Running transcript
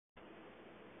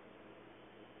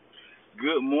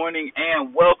Good morning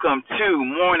and welcome to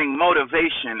Morning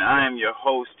Motivation. I am your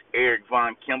host, Eric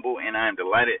Von Kimball, and I am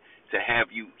delighted to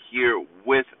have you here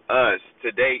with us.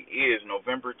 Today is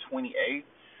November 28th,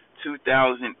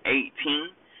 2018,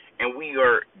 and we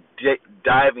are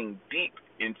diving deep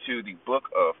into the book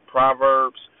of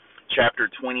Proverbs. Chapter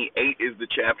 28 is the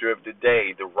chapter of the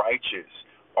day. The righteous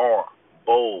are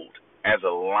bold as a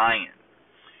lion.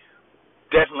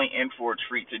 Definitely in for a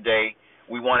treat today.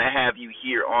 We want to have you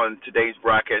here on today's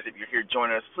broadcast. If you're here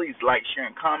joining us, please like, share,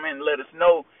 and comment, and let us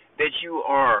know that you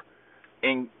are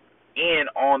in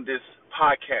on this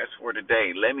podcast for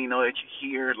today. Let me know that you're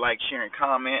here, like, share, and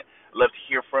comment. Love to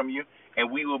hear from you,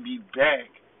 and we will be back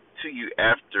to you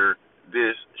after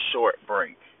this short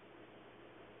break.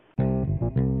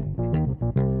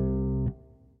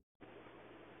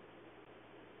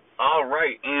 All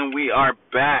right, and we are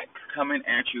back coming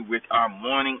at you with our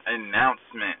morning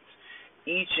announcements.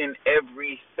 Each and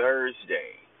every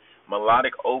Thursday,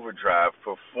 Melodic Overdrive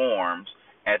performs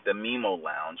at the Mimo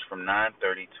Lounge from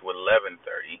 9:30 to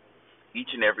 11:30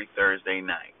 each and every Thursday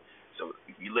night. So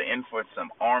if you're in for some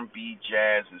R&B,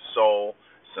 jazz, and soul,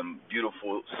 some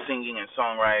beautiful singing and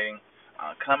songwriting,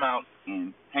 come out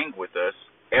and hang with us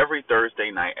every Thursday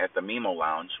night at the Mimo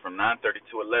Lounge from 9:30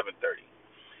 to 11:30.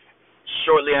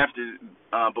 Shortly after,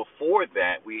 before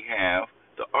that, we have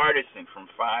the Artisan from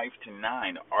 5 to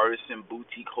 9, the Artisan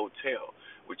Boutique Hotel,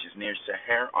 which is near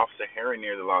off Sahara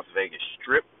near the Las Vegas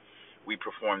Strip. We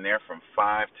perform there from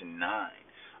 5 to 9.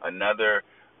 Another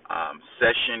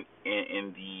session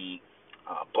in the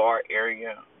bar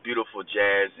area, beautiful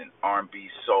jazz and R&B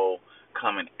soul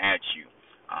coming at you.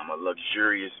 A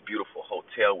luxurious, beautiful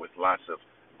hotel with lots of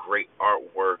great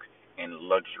artwork and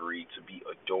luxury to be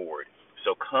adored.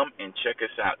 So come and check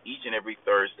us out each and every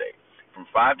Thursday from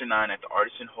 5 to 9 at the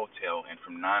Artisan Hotel and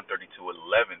from 9:30 to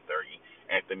 11:30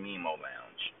 at the Mimo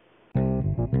Lounge.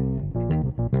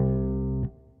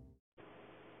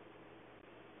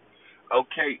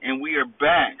 Okay, and we are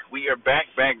back. We are back.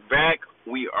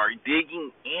 We are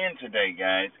digging in today,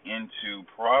 guys, into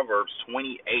Proverbs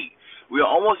 28. We are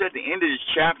almost at the end of this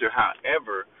chapter.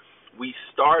 However, we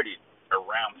started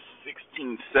around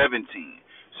 16, 17.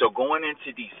 So going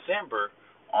into December,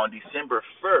 on December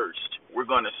 1st, we're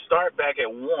going to start back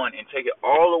at 1 and take it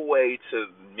all the way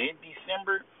to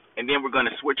mid-December, and then we're going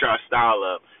to switch our style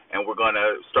up, and we're going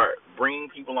to start bringing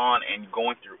people on and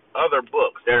going through other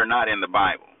books that are not in the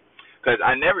Bible. Because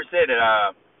I never said that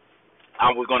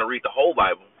I was going to read the whole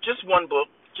Bible. Just one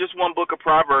book of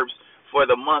Proverbs for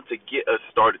the month to get us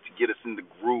started, to get us in the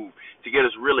groove, to get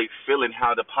us really feeling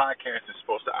how the podcast is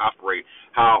supposed to operate,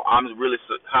 how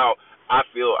I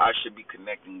feel I should be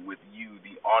connecting with you,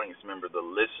 the audience member, the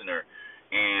listener,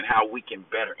 and how we can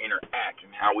better interact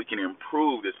and how we can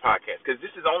improve this podcast. Because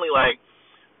this is only like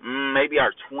maybe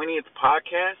our 20th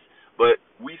podcast, but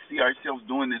we see ourselves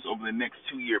doing this over the next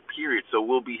 2-year period. So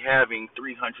we'll be having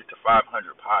 300 to 500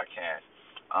 podcasts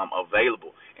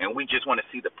available. And we just want to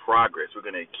see the progress. We're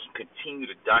going to continue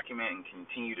to document and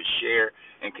continue to share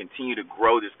and continue to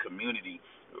grow this community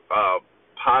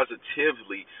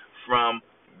positively from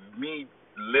me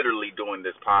literally doing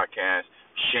this podcast,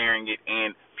 sharing it,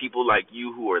 and people like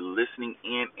you who are listening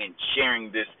in and sharing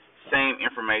this same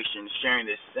information, sharing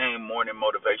this same morning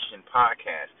motivation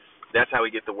podcast. That's how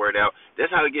we get the word out.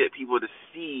 That's how we get people to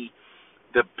see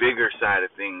the bigger side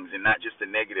of things and not just the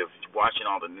negative, watching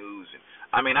all the news.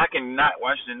 I mean, I can not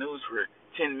watch the news for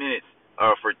 10 minutes,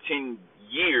 or for 10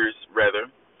 years,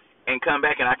 rather, and come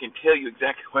back and I can tell you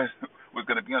exactly what's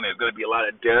going to be on there. There's going to be a lot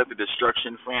of death,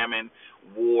 destruction, famine,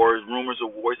 wars, rumors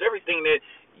of wars, everything that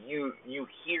you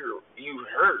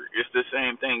heard. It's the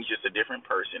same thing, just a different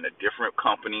person, a different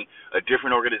company, a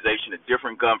different organization, a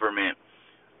different government.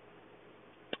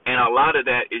 And a lot of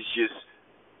that is just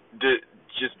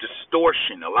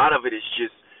distortion. A lot of it is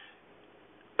just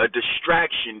a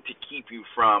distraction to keep you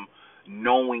from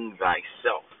knowing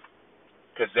thyself,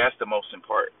 because that's the most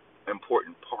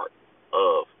important part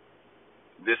of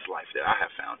this life that I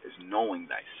have found, is knowing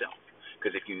thyself.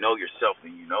 Because if you know yourself,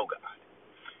 then you know God.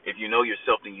 If you know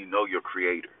yourself, then you know your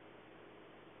Creator.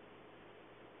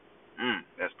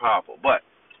 That's powerful. But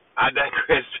I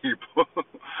digress, people.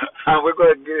 We're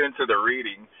going to get into the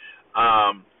reading.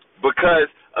 Because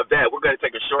of that, we're going to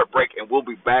take a short break, and we'll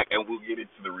be back, and we'll get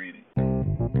into the reading.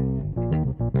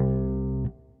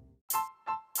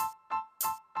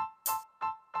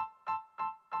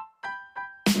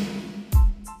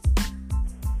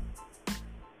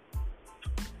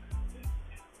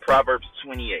 Proverbs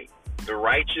 28. The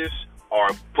righteous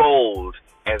are bold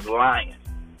as lions.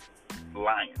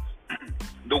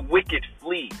 The wicked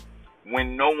flee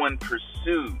when no one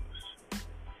pursues,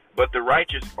 but the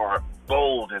righteous are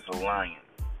bold as a lion.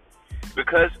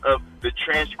 Because of the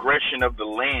transgression of the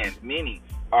land, many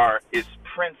are its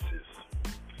princes.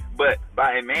 But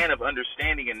by a man of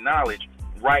understanding and knowledge,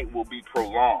 right will be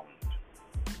prolonged.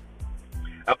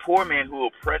 A poor man who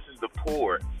oppresses the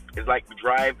poor is like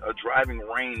a driving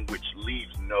rain which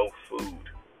leaves no food.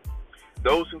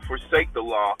 Those who forsake the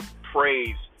law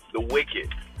praise the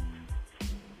wicked,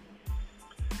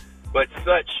 but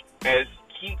such as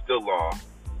keep the law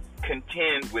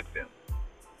contend with them.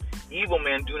 Evil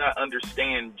men do not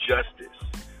understand justice,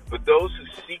 but those who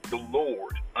seek the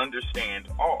Lord understand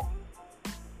all.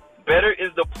 Better is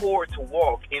the poor to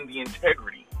walk in the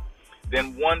integrity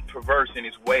than one perverse in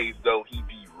his ways, though he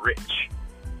be rich.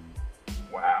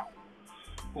 Wow.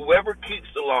 Whoever keeps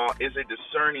the law is a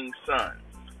discerning son,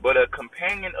 but a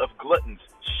companion of gluttons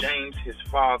shames his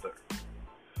father.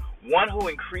 One who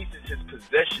increases his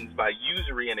possessions by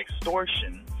usury and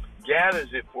extortion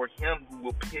gathers it for him who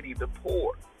will pity the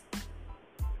poor.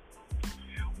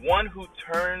 One who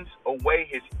turns away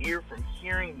his ear from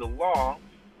hearing the law,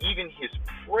 even his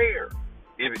prayer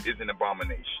is an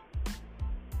abomination.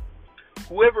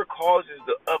 Whoever causes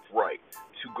the upright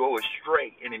to go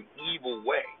astray in an evil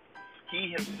way, he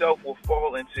himself will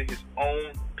fall into his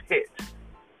own pit.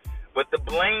 But the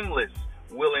blameless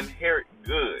will inherit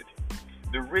good.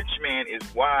 The rich man is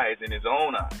wise in his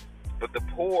own eyes, but the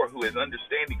poor who is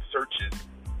understanding searches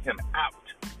him out.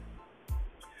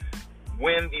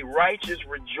 When the righteous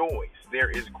rejoice, there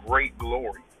is great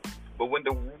glory. But when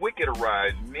the wicked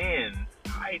arise, men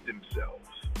hide themselves.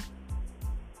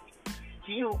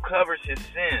 He who covers his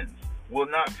sins will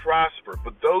not prosper,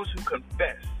 but those who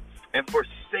confess and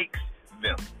forsakes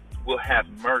them will have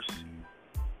mercy.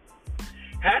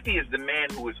 Happy is the man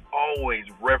who is always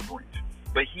reverent,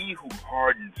 but he who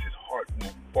hardens his heart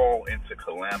will fall into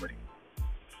calamity.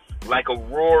 Like a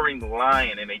roaring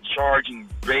lion and a charging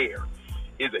bear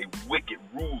is a wicked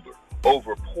ruler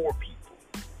over poor people.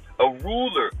 A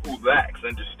ruler who lacks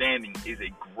understanding is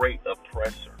a great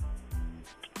oppressor.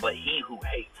 But he who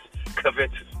hates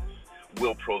covetousness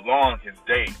will prolong his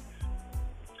days.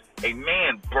 A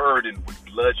man burdened with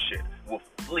bloodshed will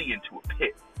flee into a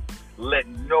pit. Let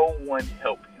no one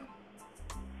help him.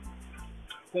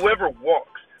 Whoever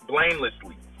walks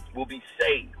blamelessly will be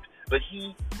saved, but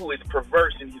he who is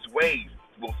perverse in his ways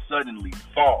will suddenly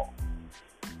fall.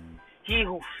 He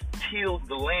who tills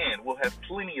the land will have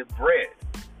plenty of bread,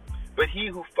 but he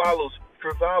who follows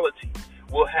frivolity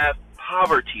will have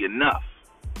poverty enough.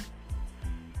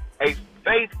 A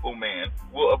faithful man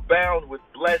will abound with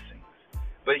blessings,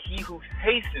 but he who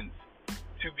hastens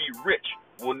to be rich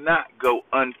will not go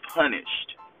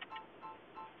unpunished.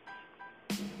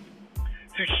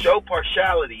 To show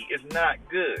partiality is not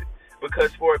good,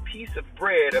 because for a piece of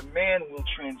bread a man will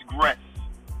transgress.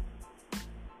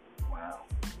 Wow.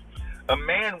 A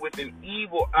man with an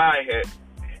evil eye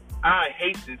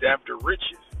hastens after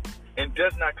riches, and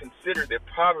does not consider that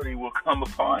poverty will come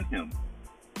upon him.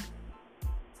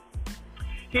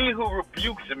 He who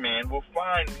rebukes a man will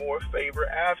find more favor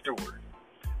afterward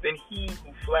than he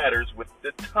who flatters with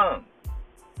the tongue.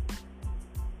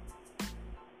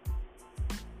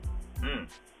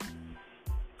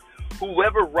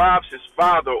 Whoever robs his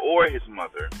father or his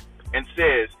mother and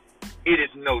says, "It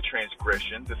is no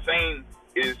transgression," the same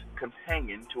is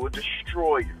companion to a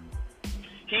destroyer.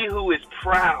 He who is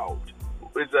proud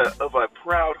of a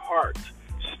proud heart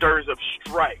stirs up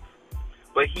strife,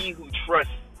 but he who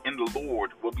trusts in the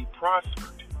Lord will be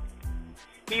prospered.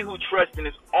 He who trusts in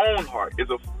his own heart is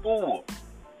a fool,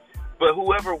 but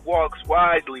whoever walks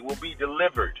wisely will be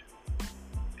delivered.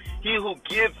 He who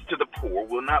gives to the poor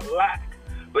will not lack,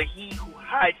 but he who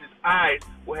hides his eyes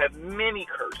will have many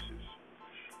curses.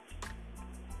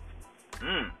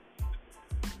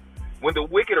 When the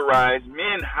wicked arise,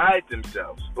 men hide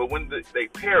themselves, but when they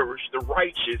perish, the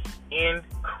righteous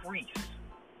increase.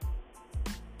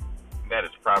 That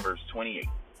is Proverbs 28.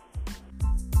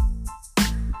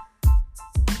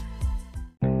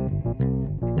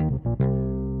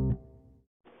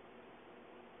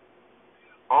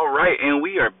 All right, and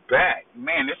we are back.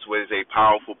 Man, this was a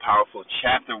powerful, powerful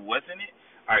chapter, wasn't it?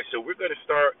 All right, so we're going to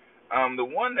start. The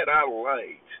one that I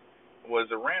liked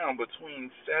was around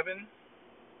between 7.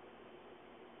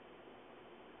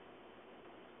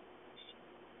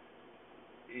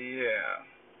 Yeah.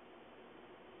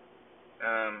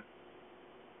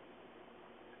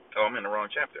 Oh, I'm in the wrong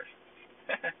chapter.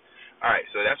 All right,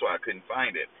 so that's why I couldn't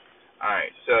find it. All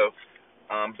right, so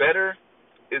better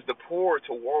is the poor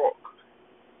to walk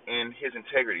in his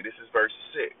integrity. This is verse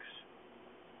 6.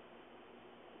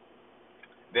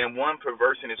 Than one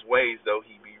perverse in his ways, though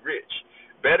he be rich.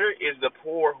 Better is the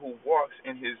poor who walks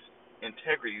in his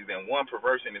integrity than one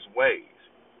perverse in his ways,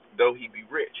 though he be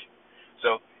rich.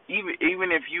 So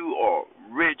even if you are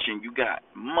rich and you got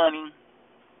money,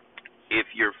 if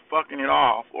you're fucking it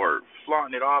off or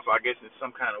flaunting it off, I guess in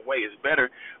some kind of way, it's better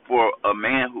for a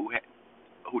man who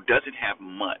doesn't have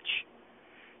much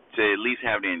to at least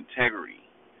have the integrity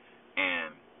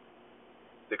and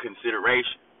the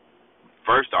consideration.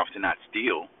 First off, to not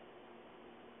steal,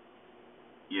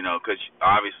 because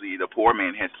obviously the poor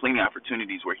man has plenty of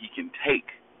opportunities where he can take,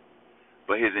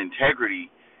 but his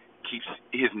integrity keeps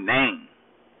his name.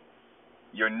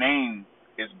 Your name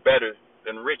is better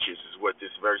than riches, is what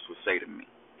this verse would say to me.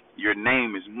 Your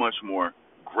name is much more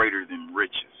greater than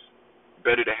riches.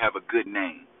 Better to have a good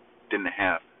name than to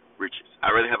have riches.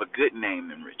 I'd rather have a good name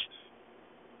than riches.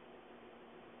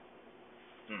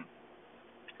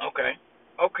 Okay.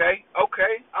 All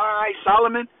right,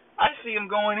 Solomon. I see him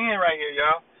going in right here,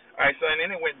 y'all. All right, so and then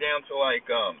it went down to like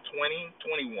 20,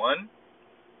 21.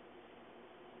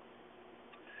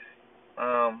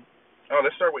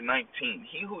 Let's start with 19.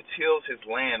 He who tills his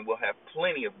land will have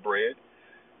plenty of bread,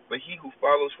 but he who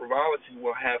follows frivolity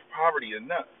will have poverty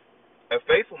enough. A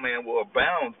faithful man will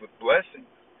abound with blessings,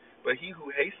 but he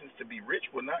who hastens to be rich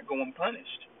will not go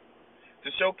unpunished. To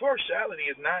show partiality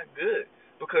is not good,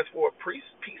 because for a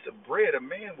piece of bread a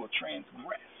man will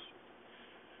transgress.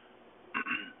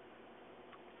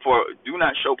 Do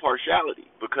not show partiality,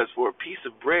 because for a piece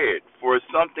of bread, for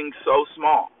something so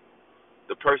small,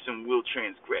 the person will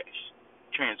transgress.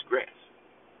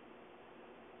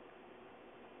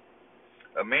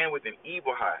 A man with an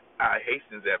evil eye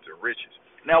hastens after riches.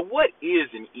 Now, what is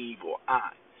an evil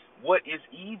eye? What is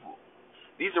evil?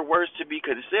 These are words to be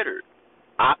considered,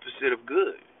 opposite of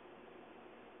good.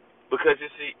 Because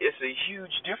it's a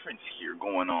huge difference here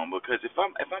going on. Because if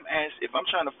I'm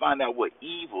trying to find out what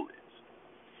evil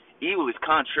is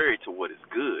contrary to what is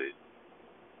good.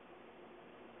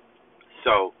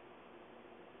 So,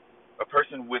 a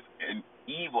person with an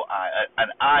evil eye,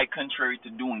 an eye contrary to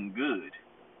doing good,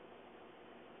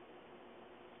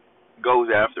 goes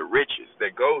after riches.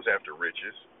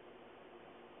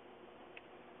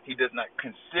 He does not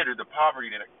consider the poverty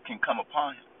that can come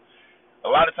upon him. A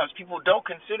lot of times people don't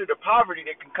consider the poverty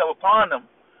that can come upon them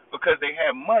because they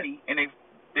have money and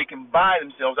they can buy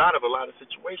themselves out of a lot of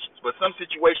situations. But some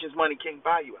situations money can't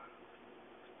buy you out of.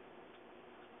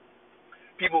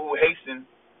 People who hasten,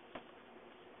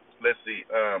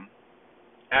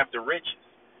 after riches.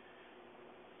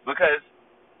 Because,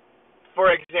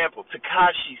 for example,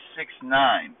 Tekashi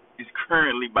 6ix9ine is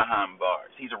currently behind bars.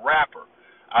 He's a rapper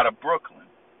out of Brooklyn.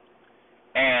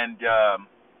 And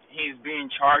he's being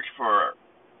charged for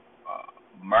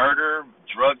murder,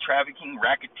 drug trafficking,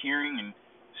 racketeering, and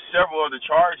several other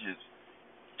charges.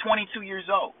 22 years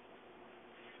old.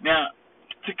 Now,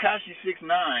 Tekashi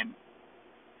 6ix9ine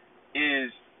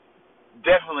is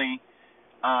definitely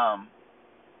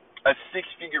a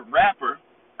six-figure rapper.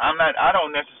 I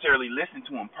don't necessarily listen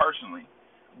to him personally,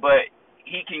 but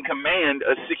he can command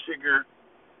a six-figure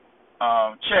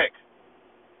check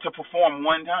to perform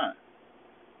one time.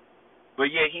 But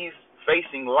yet he's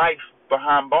facing life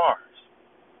behind bars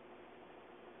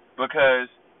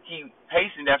because he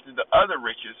hastened after the other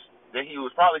riches that he was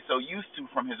probably so used to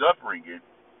from his upbringing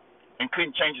and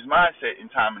couldn't change his mindset in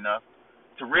time enough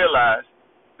to realize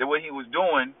that what he was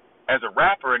doing as a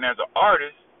rapper and as an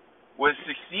artist was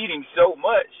succeeding so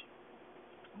much,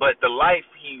 but the life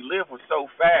he lived was so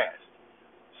fast,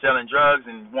 selling drugs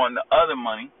and wanting the other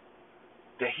money,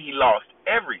 that he lost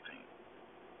everything.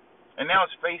 And now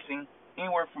he's facing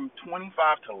anywhere from 25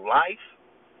 to life.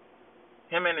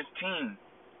 Him and his team,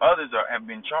 others have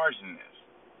been charged in this.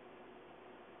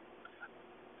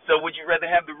 So would you rather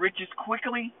have the riches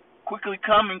quickly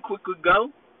come and quickly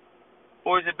go?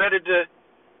 Or is it better to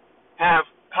have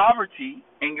poverty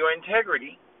and your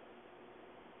integrity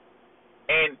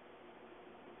and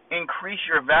increase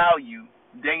your value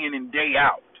day in and day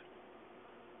out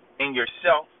in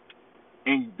yourself,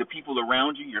 in the people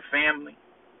around you, your family,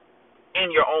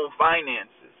 in your own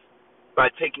finances by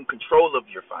taking control of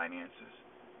your finances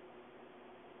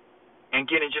and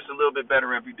getting just a little bit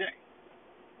better every day?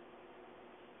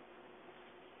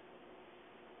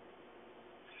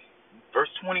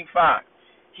 Verse 25,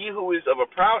 he who is of a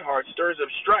proud heart stirs up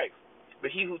strife,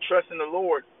 but he who trusts in the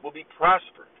Lord will be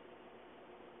prospered.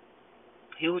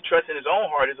 He who trusts in his own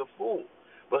heart is a fool,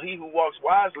 but he who walks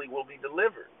wisely will be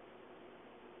delivered.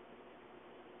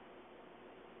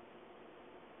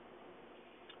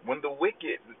 When the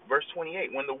wicked, verse 28,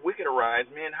 when the wicked arise,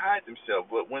 men hide themselves,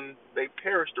 but when they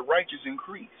perish, the righteous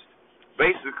increase.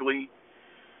 Basically,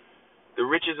 the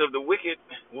riches of the wicked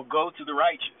will go to the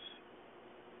righteous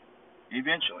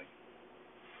eventually.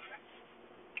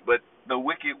 But the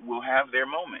wicked will have their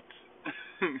moments.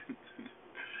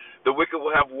 The wicked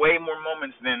will have way more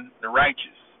moments than the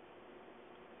righteous.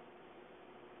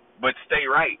 But stay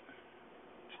right.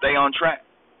 Stay on track.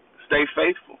 Stay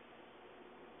faithful.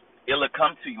 It'll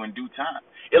come to you in due time.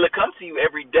 It'll come to you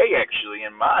every day, actually,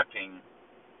 in my opinion.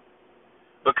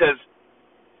 Because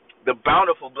the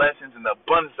bountiful blessings and the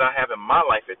abundance I have in my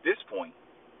life at this point,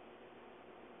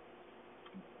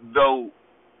 though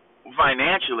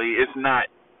financially it's not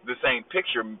the same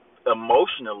picture,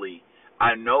 emotionally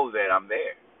I know that I'm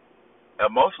there.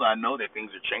 Emotionally I know that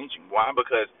things are changing. Why?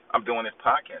 Because I'm doing this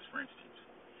podcast, for instance,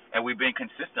 and we've been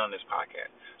consistent on this podcast.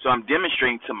 So I'm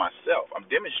demonstrating to myself, I'm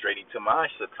demonstrating to my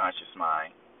subconscious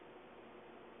mind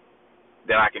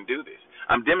that I can do this.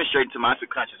 I'm demonstrating to my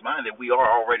subconscious mind that we are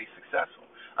already successful.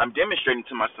 I'm demonstrating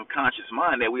to my subconscious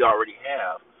mind that we already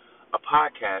have a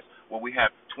podcast where we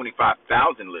have 25,000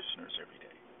 listeners every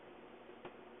day.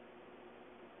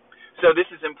 So this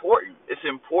is important. It's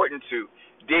important to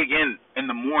dig in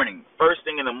the morning. First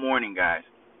thing in the morning, guys.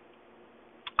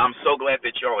 I'm so glad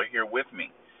that y'all are here with me.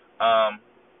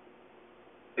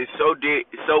 It's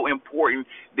so important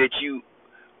that you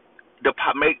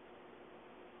make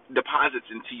deposits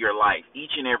into your life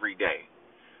each and every day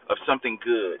of something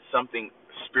good, something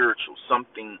spiritual,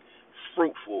 something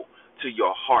fruitful to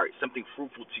your heart, something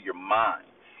fruitful to your mind.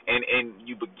 And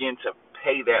you begin to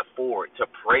pay that forward, to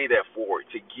pray that forward,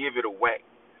 to give it away.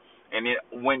 And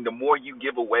then when the more you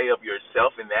give away of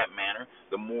yourself in that manner,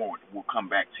 the more will come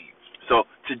back to you. So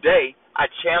today,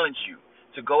 I challenge you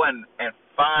to go and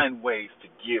find ways to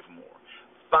give more.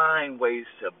 Find ways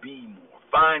to be more.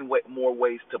 Find more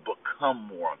ways to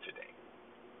become more on today,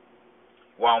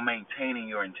 while maintaining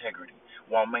your integrity,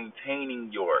 while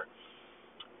maintaining your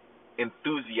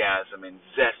enthusiasm and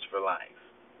zest for life.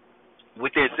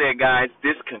 With that said, guys,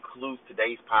 this concludes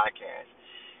today's podcast.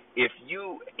 If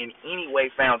you in any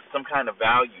way found some kind of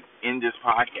value in this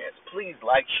podcast, please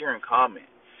like, share, and comment.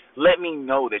 Let me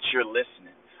know that you're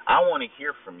listening. I want to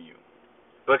hear from you,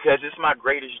 because it's my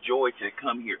greatest joy to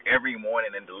come here every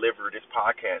morning and deliver this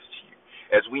podcast to you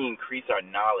as we increase our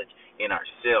knowledge in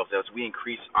ourselves, as we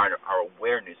increase our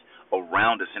awareness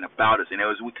around us and about us, and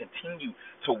as we continue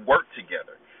to work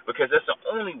together, because that's the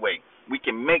only way we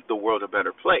can make the world a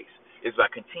better place, is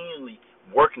by continually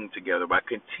working together, by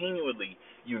continually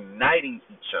uniting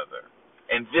each other.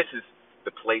 And this is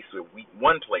the place where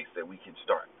one place that we can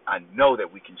start. I know that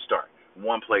we can start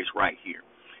one place right here.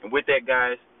 And with that,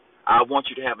 guys, I want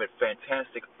you to have a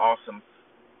fantastic, awesome,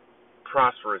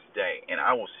 prosperous day, and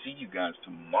I will see you guys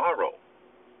tomorrow.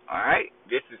 All right?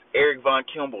 This is Eric Von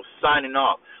Kimball signing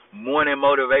off. Morning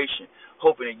motivation.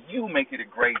 Hoping that you make it a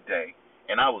great day,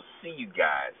 and I will see you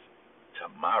guys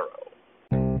tomorrow.